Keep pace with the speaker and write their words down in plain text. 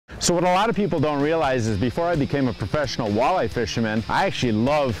So what a lot of people don't realize is before I became a professional walleye fisherman, I actually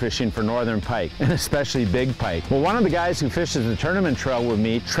love fishing for northern pike, and especially big pike. Well, one of the guys who fishes the tournament trail with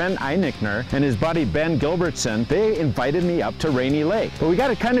me, Trent Eineichner, and his buddy Ben Gilbertson, they invited me up to Rainy Lake. But we got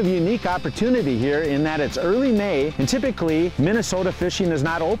a kind of unique opportunity here in that it's early May, and typically Minnesota fishing is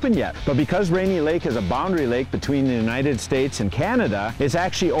not open yet. But because Rainy Lake is a boundary lake between the United States and Canada, it's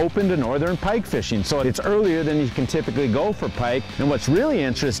actually open to northern pike fishing. So it's earlier than you can typically go for pike. And what's really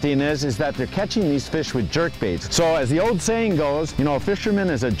interesting is that they're catching these fish with jerk baits. So as the old saying goes, you know, a fisherman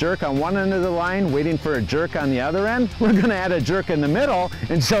is a jerk on one end of the line waiting for a jerk on the other end. We're gonna add a jerk in the middle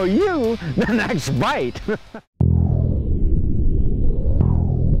and show you the next bite.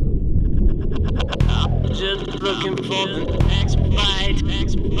 Just looking for the next bite,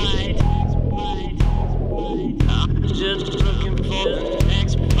 next bite, next bite, next bite. Just looking for the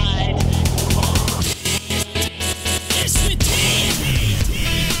next bite.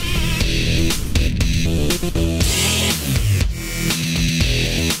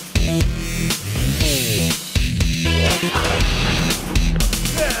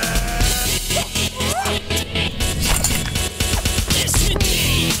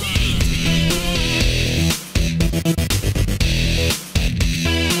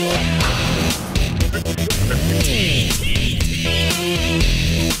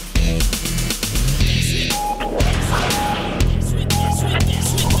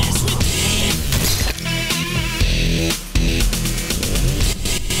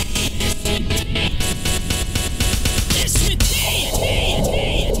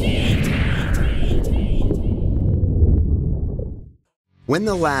 When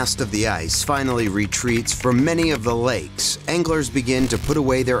the last of the ice finally retreats from many of the lakes, anglers begin to put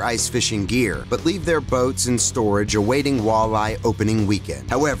away their ice fishing gear, but leave their boats in storage awaiting walleye opening weekend.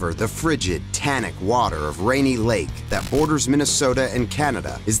 However, the frigid, tannic water of Rainy Lake that borders Minnesota and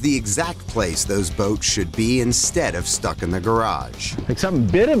Canada is the exact place those boats should be instead of stuck in the garage. Like something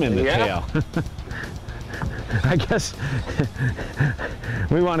bit him in the tail. I guess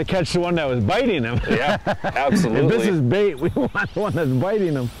we want to catch the one that was biting him. Yeah, absolutely. If this is bait, we want the one that's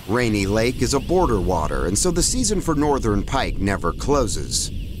biting him. Rainy Lake is a border water, and so the season for northern pike never closes.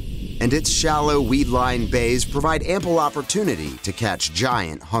 And its shallow, weed-lined bays provide ample opportunity to catch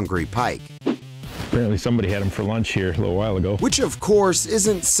giant, hungry pike. Apparently somebody had them for lunch here a little while ago. Which, of course,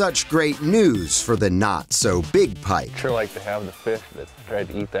 isn't such great news for the not-so-big pike. Sure like to have the fish that tried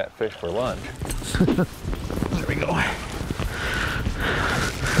to eat that fish for lunch. There we go. Well,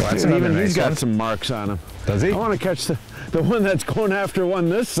 that's even nice he's got one. some marks on him. Does he? I want to catch the one that's going after one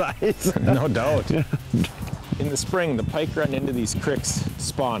this size. No doubt. Yeah. In the spring, the pike run into these creeks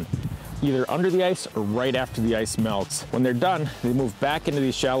spawn, either under the ice or right after the ice melts. When they're done, they move back into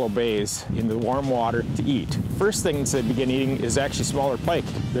these shallow bays into the warm water to eat. First things they begin eating is actually smaller pike.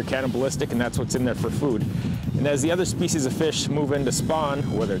 They're cannibalistic, and that's what's in there for food. And as the other species of fish move in to spawn,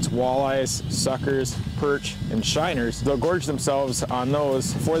 whether it's walleyes, suckers, perch, and shiners, they'll gorge themselves on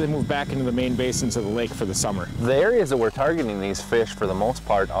those before they move back into the main basins of the lake for the summer. The areas that we're targeting these fish for the most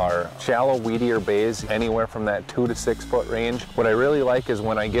part are shallow, weedier bays, anywhere from that 2 to 6 foot range. What I really like is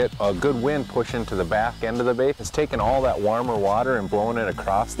when I get a good wind pushing to the back end of the bay, it's taking all that warmer water and blowing it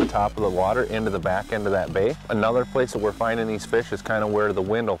across the top of the water into the back end of that bay. Another place that we're finding these fish is kind of where the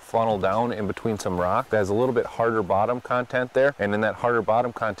wind will funnel down in between some rock that has a little bit harder bottom content there, and in that harder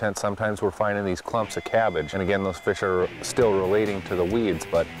bottom content sometimes we're finding these clumps of cabbage, and again those fish are still relating to the weeds,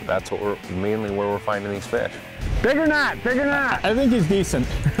 but that's what we're mainly where we're finding these fish. Big or not? Big or not? I think he's decent.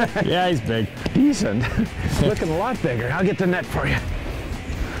 Yeah, he's big. Decent? Looking a lot bigger. I'll get the net for you.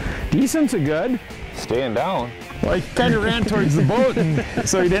 Decent's a good. Staying down. Well, he kind of ran towards the boat, and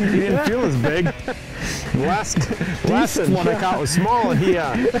so he didn't feel as big. Last one I caught was small, and he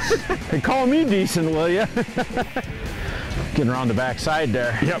Hey, call me decent, will you? Getting around the back side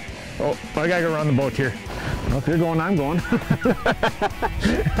there. Yep. Oh, I gotta go around the boat here. Well, if you're going, I'm going.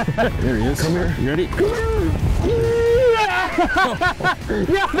 There he is. Come here. You ready?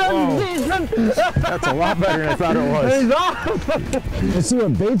 Yeah, that's decent. That's a lot better than I thought it was. He's off. Let's see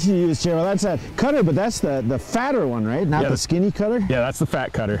what bait you use, Chair. Well, that's that cutter, but that's the fatter one, right? Not the skinny cutter? Yeah, that's the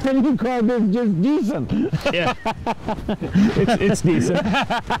fat cutter. And you call this just decent. Yeah. It's decent.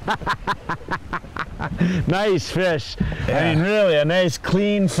 Nice fish. Yeah. I mean, really, a nice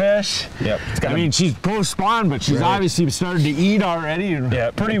clean fish. Yep. I mean, she's post-spawn, but she's obviously started to eat already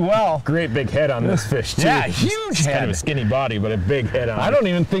pretty well. Great big head on this fish, too. Yeah, huge It's head. kind of a skinny body, but a big head on it. I don't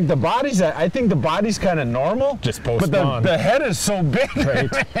even think the body's, I think the body's kind of normal. Just post-spawn. But the head is so big. Right.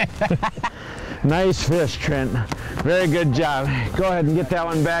 Nice fish, Trent. Very good job. Go ahead and get that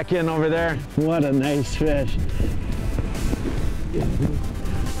one back in over there. What a nice fish.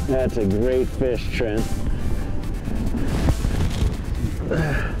 That's a great fish, Trent.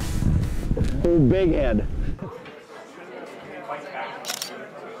 Oh, big head.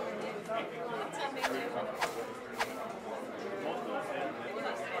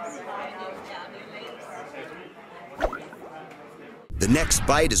 The next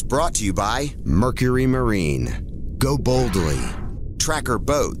bite is brought to you by Mercury Marine. Go boldly. Tracker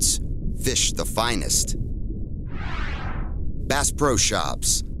Boats. Fish the finest. Bass Pro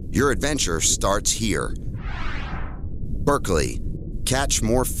Shops. Your adventure starts here. Berkley. Catch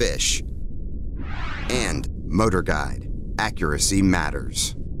more fish. And Motor Guide. Accuracy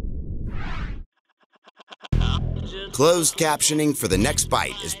matters. Closed captioning for The Next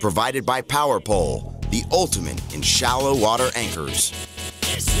Bite is provided by Power Pole, the ultimate in shallow water anchors.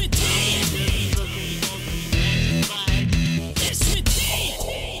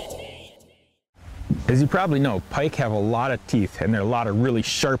 As you probably know, pike have a lot of teeth, and they're a lot of really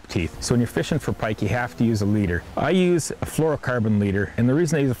sharp teeth. So when you're fishing for pike, you have to use a leader. I use a fluorocarbon leader, and the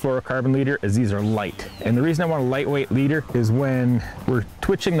reason I use a fluorocarbon leader is these are light. And the reason I want a lightweight leader is when we're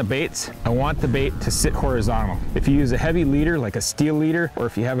twitching the baits, I want the bait to sit horizontal. If you use a heavy leader, like a steel leader, or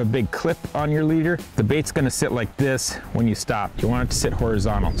if you have a big clip on your leader, the bait's gonna sit like this when you stop. You want it to sit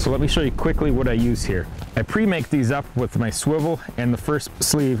horizontal. So let me show you quickly what I use here. I pre-make these up with my swivel and the first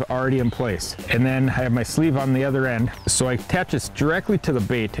sleeve already in place. And then I have my sleeve on the other end, so I attach this directly to the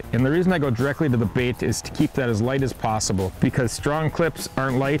bait. And the reason I go directly to the bait is to keep that as light as possible, because strong clips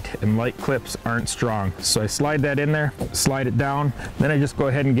aren't light and light clips aren't strong. So I slide that in there, slide it down, then I just go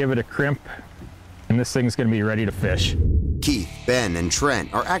ahead and give it a crimp, and this thing's gonna be ready to fish. Keith, Ben, and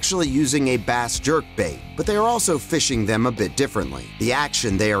Trent are actually using a bass jerk bait, but they are also fishing them a bit differently. The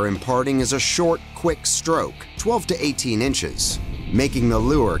action they are imparting is a short, quick stroke, 12 to 18 inches, making the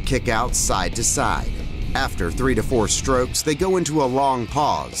lure kick out side to side. After 3 to 4 strokes, they go into a long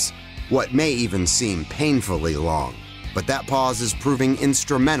pause, what may even seem painfully long. But that pause is proving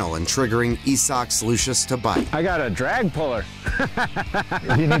instrumental in triggering Esox lucius to bite. I got a drag puller.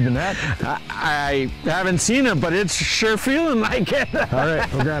 You need the net? I haven't seen it, but it's sure feeling like it. All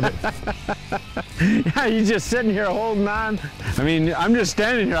right, we'll grab it. Yeah, he's just sitting here holding on. I mean, I'm just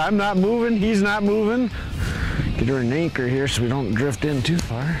standing here. I'm not moving. He's not moving. Get her an anchor here so we don't drift in too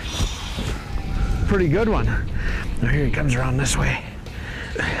far. Pretty good one. Now here he comes around this way.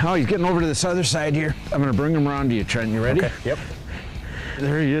 Oh, he's getting over to this other side here. I'm gonna bring him around to you, Trent. You ready? Okay. Yep.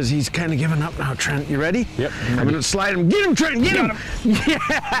 There he is. He's kind of giving up now, Trent. You ready? Yep. I'm gonna slide him. Get him, Trent. Get him.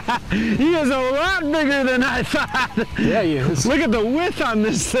 Yeah. He is a lot bigger than I thought. Yeah, he is. Look at the width on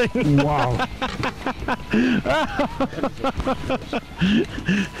this thing. Wow.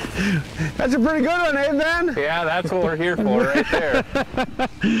 That's a pretty good one, eh, Ben? Yeah, that's what we're here for right there.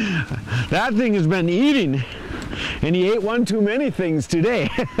 That thing has been eating. And he ate one too many things today.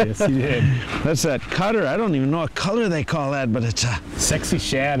 Yes, he did. That's that cutter. I don't even know what color they call that, but it's a Sexy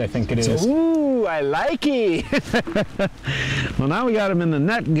shad, I think it is. Ooh, I like it. Well, now we got him in the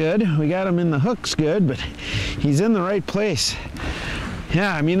net good. We got him in the hooks good, but he's in the right place.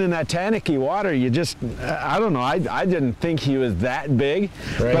 Yeah, I mean, in that Tanaki water, you just, I don't know, I didn't think he was that big,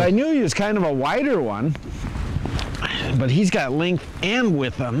 right. But I knew he was kind of a wider one. But he's got length and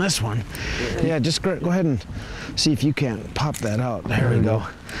width on this one. Yeah, just go ahead and see if you can't pop that out. There we go.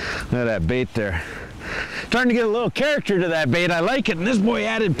 Look at that bait there. Starting to get a little character to that bait. I like it. And this boy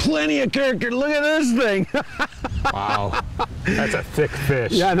added plenty of character. Look at this thing. Wow. That's a thick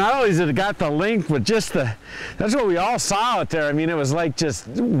fish. Yeah, not only has it got the length, but just that's what we all saw out there. I mean, it was like just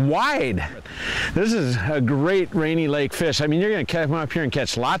wide. This is a great Rainy Lake fish. I mean, you're gonna come up here and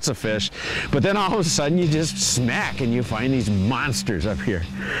catch lots of fish, but then all of a sudden you just smack and you find these monsters up here.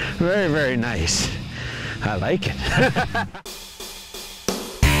 Very, very nice. I like it.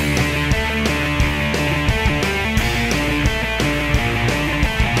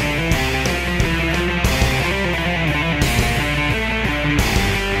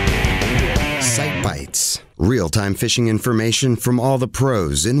 Bites. Real-time fishing information from all the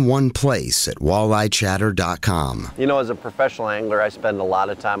pros in one place at walleyechatter.com. You know, as a professional angler, I spend a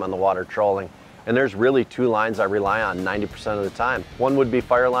lot of time on the water trolling, and there's really 2 lines I rely on 90% of the time. One would be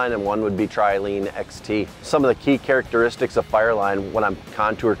Fireline and one would be Trilene XT. Some of the key characteristics of Fireline when I'm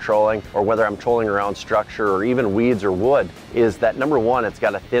contour trolling or whether I'm trolling around structure or even weeds or wood is that number 1, it's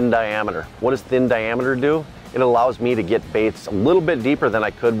got a thin diameter. What does thin diameter do? It allows me to get baits a little bit deeper than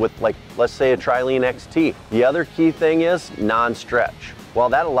I could with, like, let's say a Trilene XT. The other key thing is non-stretch. Well,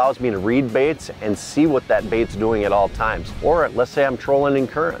 that allows me to read baits and see what that bait's doing at all times. Or let's say I'm trolling in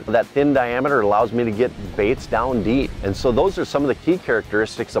current. That thin diameter allows me to get baits down deep. And so those are some of the key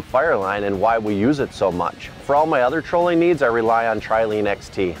characteristics of Fireline and why we use it so much. For all my other trolling needs, I rely on Trilene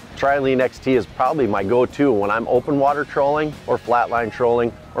XT. Trilene XT is probably my go-to when I'm open water trolling or flatline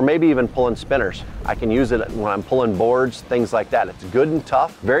trolling, or maybe even pulling spinners. I can use it when I'm pulling boards, things like that. It's good and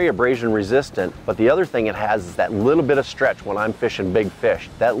tough, very abrasion resistant, but the other thing it has is that little bit of stretch when I'm fishing big fish.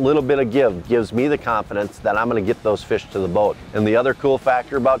 That little bit of give gives me the confidence that I'm gonna get those fish to the boat. And the other cool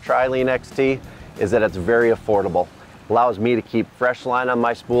factor about Trilene XT is that it's very affordable. Allows me to keep fresh line on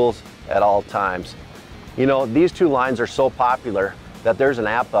my spools at all times. You know, these two lines are so popular that there's an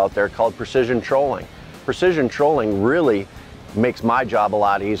app out there called Precision Trolling. Precision Trolling really makes my job a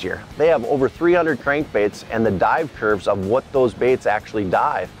lot easier. They have over 300 crankbaits and the dive curves of what those baits actually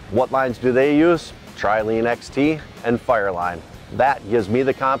dive. What lines do they use? Trilene XT and Fireline. That gives me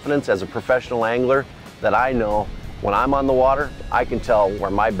the confidence as a professional angler that I know when I'm on the water, I can tell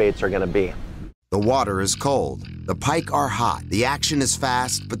where my baits are gonna be. The water is cold, the pike are hot, the action is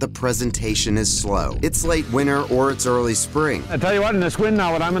fast, but the presentation is slow. It's late winter or it's early spring. I tell you what, in this wind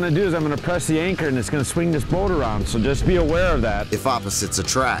now, what I'm gonna do is I'm gonna press the anchor and it's gonna swing this boat around, so just be aware of that. If opposites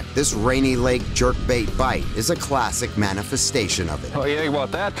attract, this rainy lake jerkbait bite is a classic manifestation of it. Oh, you think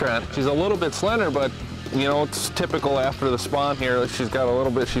about that, Trent. She's a little bit slender, but you know, it's typical after the spawn here. She's got a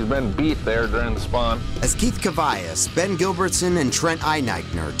little bit, she's been beat there during the spawn. As Keith Kavajecz, Ben Gilbertson, and Trent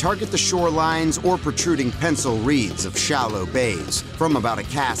Eineichner target the shorelines or protruding pencil reeds of shallow bays from about a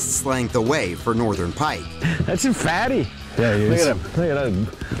cast's length away for Northern Pike. That's a fatty. Yeah, he is. Look at him. Look at him.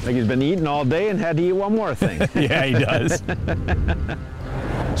 Like he's been eating all day and had to eat one more thing. Yeah, he does.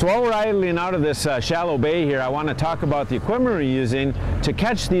 So while we're idling out of this shallow bay here, I want to talk about the equipment we're using to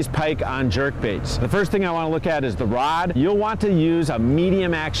catch these pike on jerkbaits. The first thing I want to look at is the rod. You'll want to use a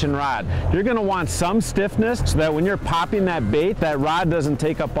medium action rod. You're going to want some stiffness so that when you're popping that bait, that rod doesn't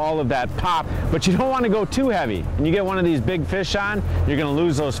take up all of that pop, but you don't want to go too heavy. When you get one of these big fish on, you're going to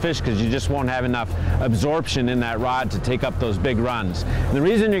lose those fish because you just won't have enough absorption in that rod to take up those big runs. And the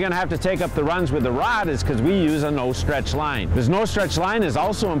reason you're going to have to take up the runs with the rod is because we use a no stretch line. This no stretch line is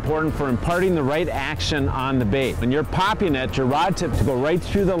also important for imparting the right action on the bait. When you're popping it, your rod tip to go right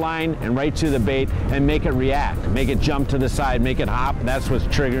through the line and right through the bait and make it react, make it jump to the side, make it hop. That's what's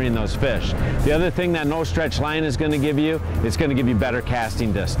triggering those fish. The other thing that no stretch line is going to give you, it's going to give you better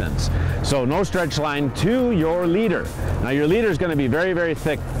casting distance. So no stretch line to your leader. Now your leader is going to be very, very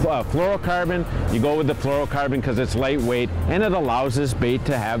thick fluorocarbon. You go with the fluorocarbon because it's lightweight and it allows this bait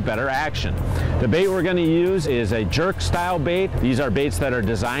to have better action. The bait we're going to use is a jerk style bait. These are baits that are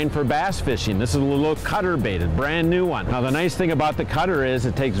designed for bass fishing. This is a little cutter bait, a brand new one. Now the nice thing about the cutter is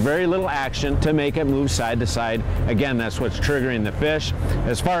it takes very little action to make it move side to side. Again, that's what's triggering the fish.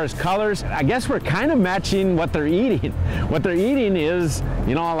 As far as colors, I guess we're kind of matching what they're eating. What they're eating is,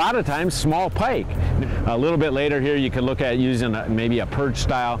 you know, a lot of times small pike. A little bit later here you can look at using maybe a perch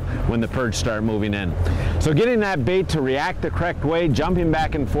style when the perch start moving in. So getting that bait to react the correct way, jumping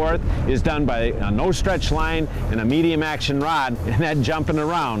back and forth, is done by a no stretch line and a medium action rod, and that jumping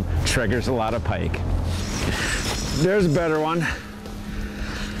around triggers a lot of pike. There's a better one.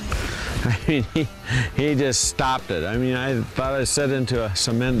 I mean, he just stopped it. I mean, I thought I set into a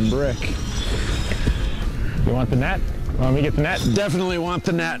cement brick. You want the net? Want me to get the net? Definitely want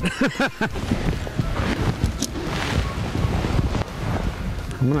the net.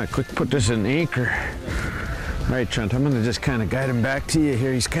 I'm gonna quick put this in anchor. All right, Trent, I'm gonna just kind of guide him back to you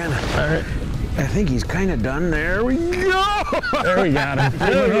here. He's kind of, all right. I think he's kind of done. There we go. There we got him.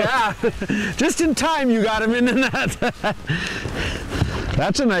 Yeah. Just in time you got him in the net.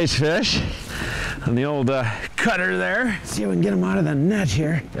 That's a nice fish on the old cutter there. Let's see if we can get him out of the net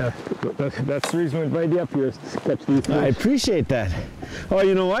here. Yeah, that's the reason we invited you up here, is to catch these fish. I appreciate that. Oh,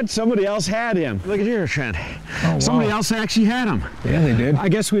 you know what? Somebody else had him. Look at here, Trent. Oh, wow. Somebody else actually had him. Yeah, they did. I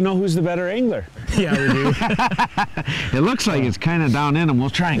guess we know who's the better angler. Yeah, we do. It looks like it's kind of down in him. We'll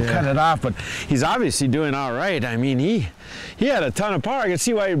try and cut it off, but he's obviously doing all right. I mean, he had a ton of power. I can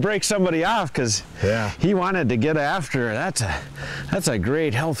see why he'd break somebody off, because he wanted to get after her. That's a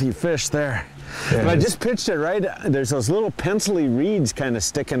great, healthy fish there. Yeah, but I just pitched it right, there's those little pencil-y reeds kind of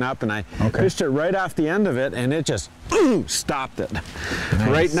sticking up, and I pitched it right off the end of it, and it just stopped it. Nice.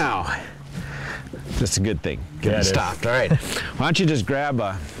 Right now. That's a good thing. Get it stopped. All right. Why don't you just grab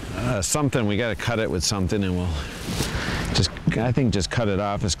something? We got to cut it with something, and we'll I think just cut it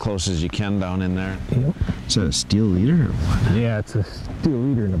off as close as you can down in there. Yep. Is that a steel leader or what? Yeah, it's a steel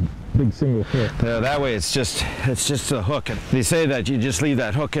leader and a big single hook. That way it's just a hook. And they say that you just leave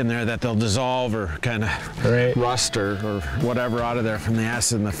that hook in there that they'll dissolve or kind of rust or whatever out of there from the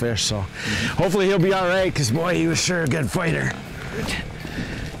acid in the fish. So hopefully he'll be all right, because boy, he was sure a good fighter.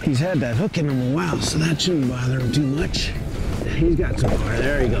 He's had that hook in him a while, so that shouldn't bother him too much. He's got some more.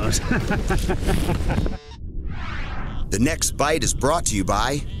 There he goes. The next bite is brought to you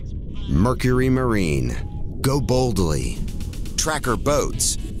by Mercury Marine. Go boldly. Tracker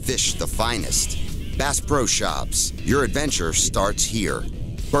Boats. Fish the finest. Bass Pro Shops. Your adventure starts here.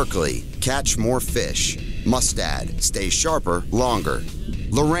 Berkley. Catch more fish. Mustad. Stay sharper longer.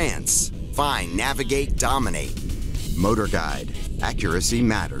 Lowrance. Find, navigate, dominate. Motor Guide. Accuracy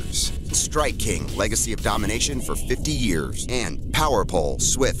matters. Strike King. Legacy of domination for 50 years. And Power Pole.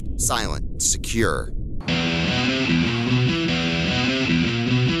 Swift, silent, secure.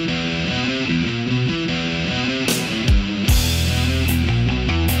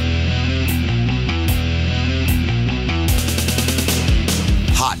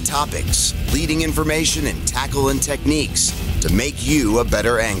 Hot topics, leading information, and tackle and techniques to make you a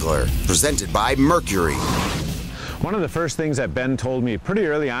better angler. Presented by Mercury. One of the first things that Ben told me pretty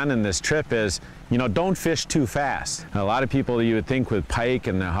early on in this trip is, you know, don't fish too fast. A lot of people, you would think with pike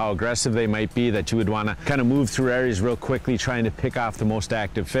and how aggressive they might be, that you would want to kind of move through areas real quickly trying to pick off the most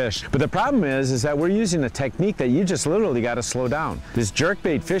active fish. But the problem is that we're using a technique that you just literally got to slow down. This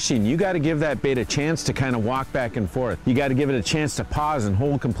jerkbait fishing, you got to give that bait a chance to kind of walk back and forth. You got to give it a chance to pause and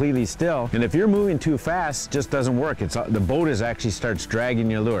hold completely still. And if you're moving too fast, it just doesn't work. The boat actually starts dragging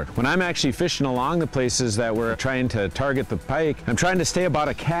your lure. When I'm actually fishing along the places that we're trying to target the pike, I'm trying to stay about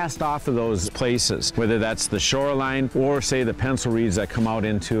a cast off of those places, whether that's the shoreline or say the pencil reeds that come out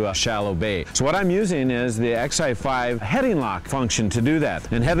into a shallow bay. So what I'm using is the XI5 heading lock function to do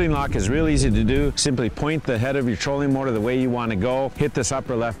that. And heading lock is real easy to do. Simply point the head of your trolling motor the way you want to go, hit this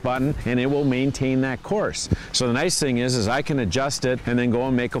upper left button, and it will maintain that course. So the nice thing is I can adjust it and then go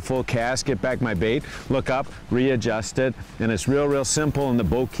and make a full cast, get back my bait, look up, readjust it, and it's real simple, and the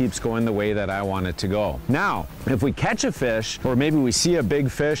boat keeps going the way that I want it to go. Now, if we catch a fish, or maybe we see a big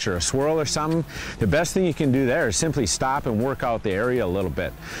fish or a swirl or something, the best thing you can do there is simply stop and work out the area a little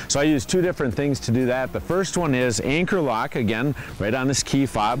bit. So I use two different things to do that. The first one is anchor lock, again, right on this key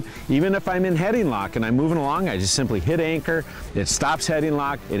fob. Even if I'm in heading lock and I'm moving along, I just simply hit anchor, it stops heading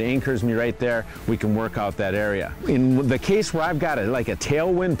lock, it anchors me right there, we can work out that area. In the case where I've got like a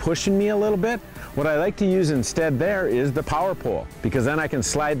tailwind pushing me a little bit, what I like to use instead there is the power pole, because then I can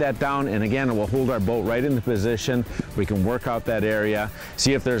slide that down, and again, it will hold our boat right into position. We can work out that area,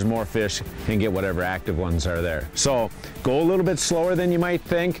 see if there's more fish, and get whatever active ones are there. So go a little bit slower than you might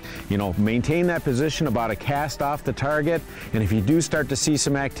think, you know, maintain that position about a cast off the target, and if you do start to see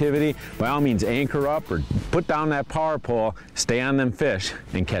some activity, by all means anchor up or put down that power pole, stay on them fish,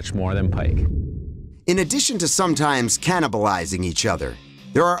 and catch more of them pike. In addition to sometimes cannibalizing each other,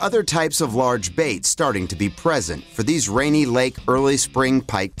 there are other types of large baits starting to be present for these rainy lake early spring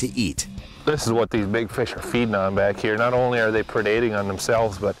pike to eat. This is what these big fish are feeding on back here. Not only are they predating on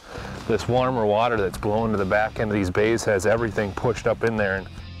themselves, but this warmer water that's blowing to the back end of these bays has everything pushed up in there.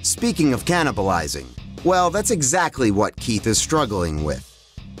 Speaking of cannibalizing, well, that's exactly what Keith is struggling with,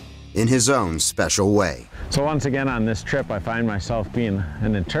 in his own special way. So once again on this trip, I find myself being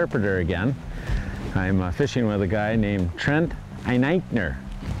an interpreter again. I'm fishing with a guy named Trent Eineichner.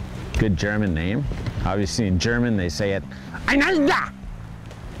 Good German name. Obviously in German they say it Eineichner,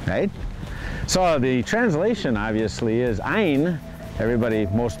 right? So the translation obviously is ein.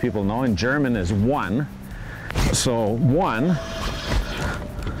 Most people know in German is one. So one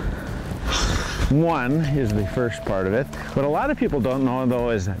is the first part of it. What a lot of people don't know though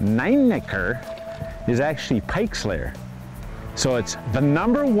is Eineichner is actually pike slayer. So it's the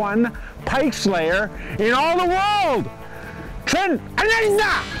 #1 pike slayer in all the world. Trent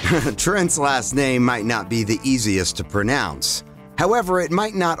Eineichner! Trent's last name might not be the easiest to pronounce. However, it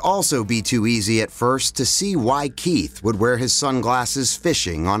might not also be too easy at first to see why Keith would wear his sunglasses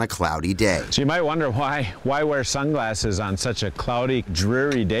fishing on a cloudy day. So you might wonder why wear sunglasses on such a cloudy,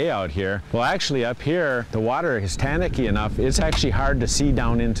 dreary day out here. Well, actually up here, the water is tannicky enough, it's actually hard to see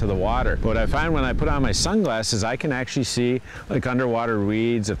down into the water. But what I find when I put on my sunglasses, I can actually see like underwater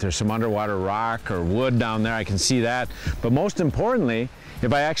weeds, if there's some underwater rock or wood down there, I can see that. But most importantly,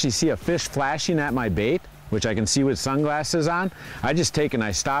 if I actually see a fish flashing at my bait, which I can see with sunglasses on, I just take and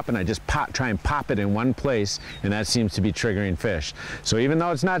I stop and I just try and pop it in one place, and that seems to be triggering fish. So even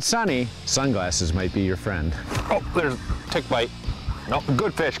though it's not sunny, sunglasses might be your friend. Oh, there's a tick bite. No,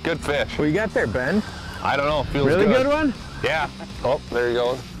 good fish, good fish. What you got there, Ben? I don't know, feels really good one? Yeah. Oh, there he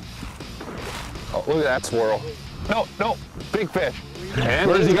goes. Oh, look at that swirl. No, no, big fish. And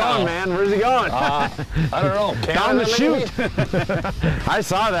where's he going, man? Where's he going? I don't know. Down the chute. Maybe? I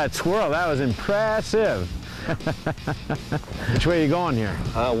saw that swirl. That was impressive. Which way are you going here?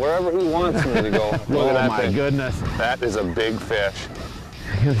 Wherever he wants me to go. Look at that my thing. Goodness. That is a big fish.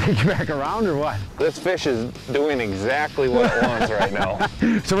 You gonna take you back around or what? This fish is doing exactly what it wants right now.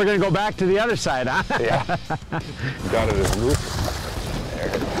 So we're gonna go back to the other side, huh? Yeah. Got it as loop. I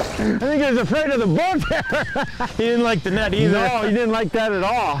think he was afraid of the boat there. He didn't like the net either. No, he didn't like that at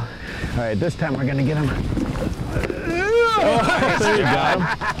all. All right, this time we're gonna get him. Oh, there you got him.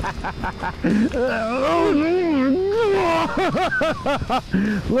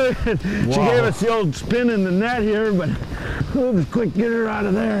 Look, she gave us the old spin in the net here, but we'll just quick get her out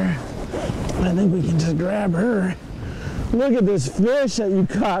of there. I think we can just grab her. Look at this fish that you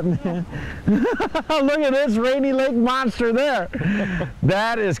caught, man. Look at this Rainy Lake monster there.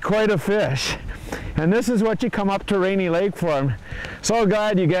 That is quite a fish. And this is what you come up to Rainy Lake for. I'm so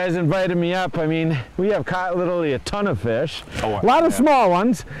glad you guys invited me up. I mean, we have caught literally a ton of fish. Oh, a lot of yeah. small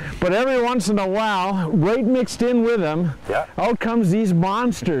ones, but every once in a while, right mixed in with them, Yeah. out comes these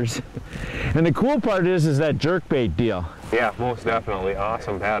monsters. And the cool part is that jerkbait deal. Yeah, most definitely.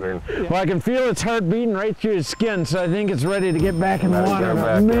 Awesome pattern. Well, I can feel its heart beating right through his skin, so I think it's ready to get back in the Let it water. get But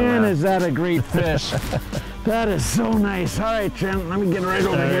back in man, there. is that a great fish. That is so nice. All right, Trent, let me get right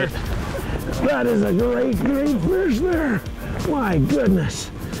over here. That is a great, great fish there. My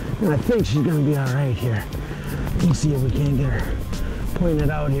goodness. And I think she's going to be all right here. We'll see if we can't get her pointed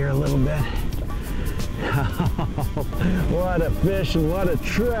out here a little bit. What a fish and what a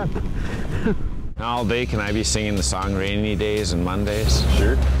trip. All day can I be singing the song Rainy Days and Mondays?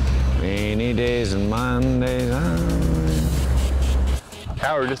 Sure. Rainy days and Mondays.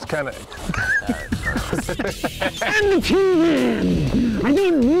 Yeah, we're just kind of... I'm the TV. I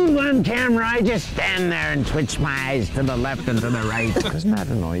don't move on camera. I just stand there and twitch my eyes to the left and to the right. Doesn't that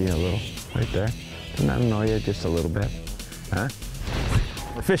annoy you a little? Right there? Doesn't that annoy you just a little bit? Huh?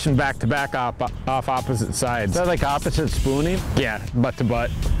 We're fishing back to back off opposite sides. Is that like opposite spooning? Yeah, butt to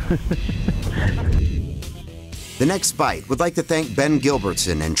butt. The Next Bite would like to thank Ben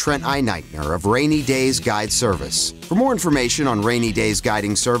Gilbertson and Trent Eineichner of Rainy Days Guide Service. For more information on Rainy Days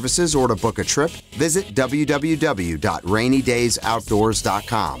guiding services or to book a trip, visit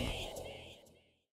www.rainydaysoutdoors.com.